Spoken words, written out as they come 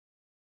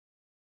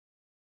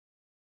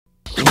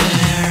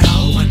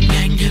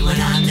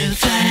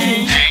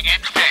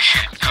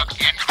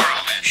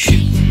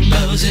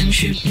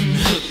shooting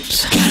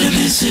hoops. Gotta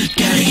visit,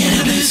 gotta get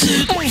a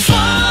visit.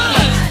 Fun,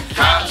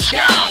 Cub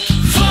Scouts.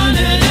 Fun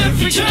at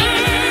every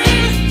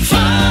turn.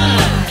 Fun,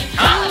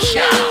 Cub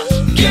Scouts.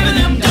 Giving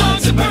them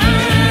dogs a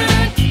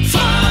burn.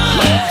 Fun,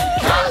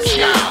 Cub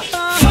Scouts.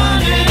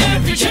 Fun at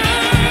every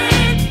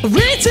turn.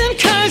 Racing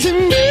cars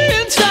and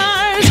million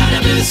stars.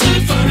 Gotta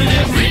visit, fun at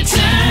every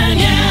turn,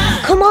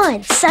 yeah. Come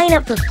on, sign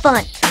up for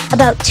fun.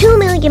 About 2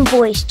 million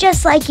boys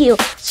just like you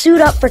suit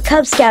up for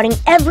Cub Scouting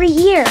every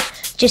year.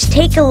 Just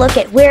take a look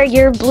at where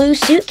your blue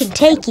suit can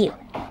take you.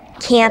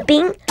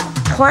 Camping,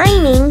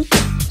 climbing,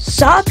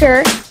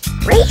 soccer,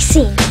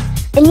 racing.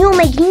 And you'll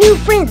make new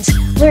friends,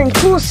 learn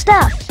cool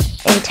stuff.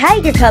 And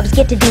Tiger Cubs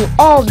get to do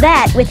all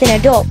that with an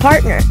adult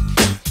partner.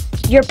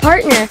 Your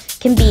partner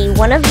can be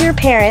one of your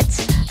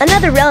parents,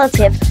 another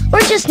relative, or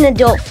just an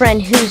adult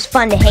friend who's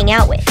fun to hang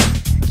out with.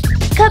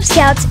 Cub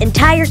Scouts and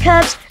Tiger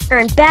Cubs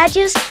earn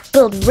badges,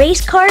 build race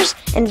cars,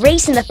 and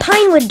race in the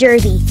Pinewood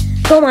Derby.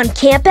 Go on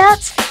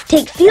campouts,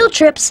 take field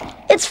trips.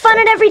 It's fun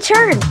at every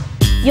turn.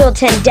 You'll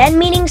attend den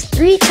meetings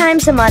 3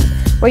 times a month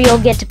where you'll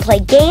get to play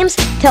games,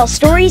 tell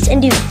stories,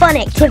 and do fun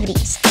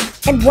activities.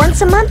 And once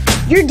a month,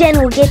 your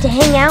den will get to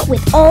hang out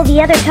with all the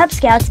other Cub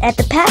Scouts at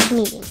the pack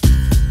meeting.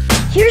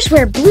 Here's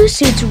where blue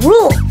suits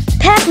rule.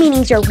 Pack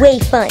meetings are way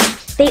fun.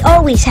 They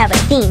always have a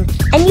theme,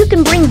 and you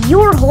can bring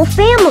your whole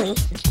family.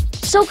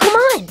 So come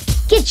on,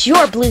 get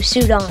your blue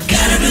suit on.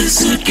 Got a blue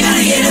suit,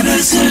 gotta get a blue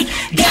suit.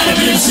 Got a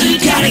blue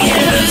suit, gotta get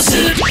a blue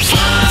suit.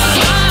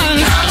 Fun,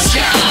 Cub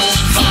Scouts.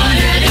 Fun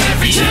at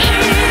every turn.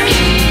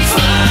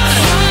 Fun,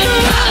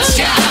 Cub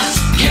Scouts.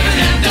 Giving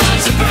them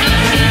dogs a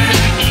burn.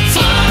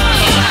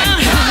 Fun,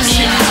 Cub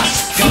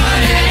Scouts.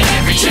 Fun at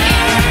every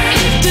turn.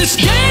 This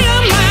day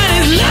of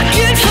mine is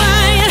looking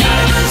fine. Got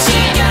a blue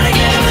suit, gotta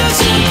get a blue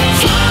suit.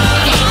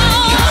 Fun,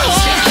 Cub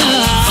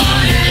Scouts.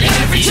 Fun at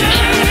every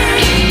turn.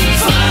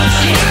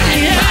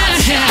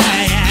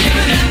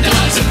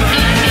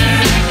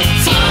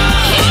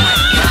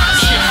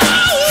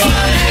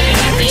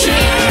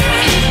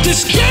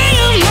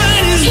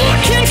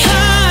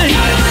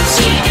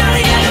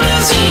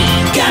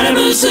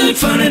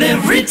 Fun at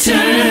every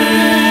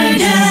turn,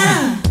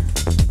 yeah.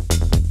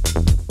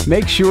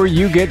 Make sure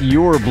you get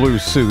your blue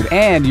suit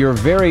and your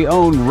very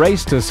own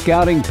Race to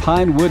Scouting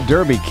Pinewood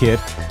Derby kit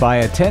by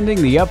attending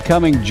the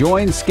upcoming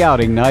Join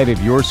Scouting Night at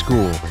your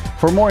school.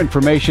 For more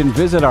information,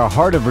 visit our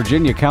Heart of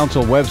Virginia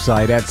Council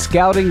website at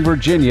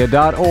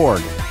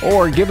scoutingvirginia.org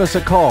or give us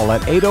a call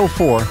at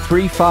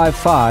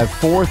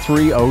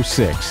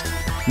 804-355-4306.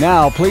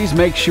 Now, please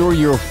make sure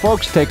your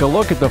folks take a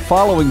look at the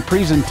following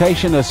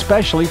presentation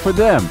especially for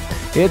them.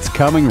 It's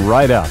coming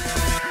right up.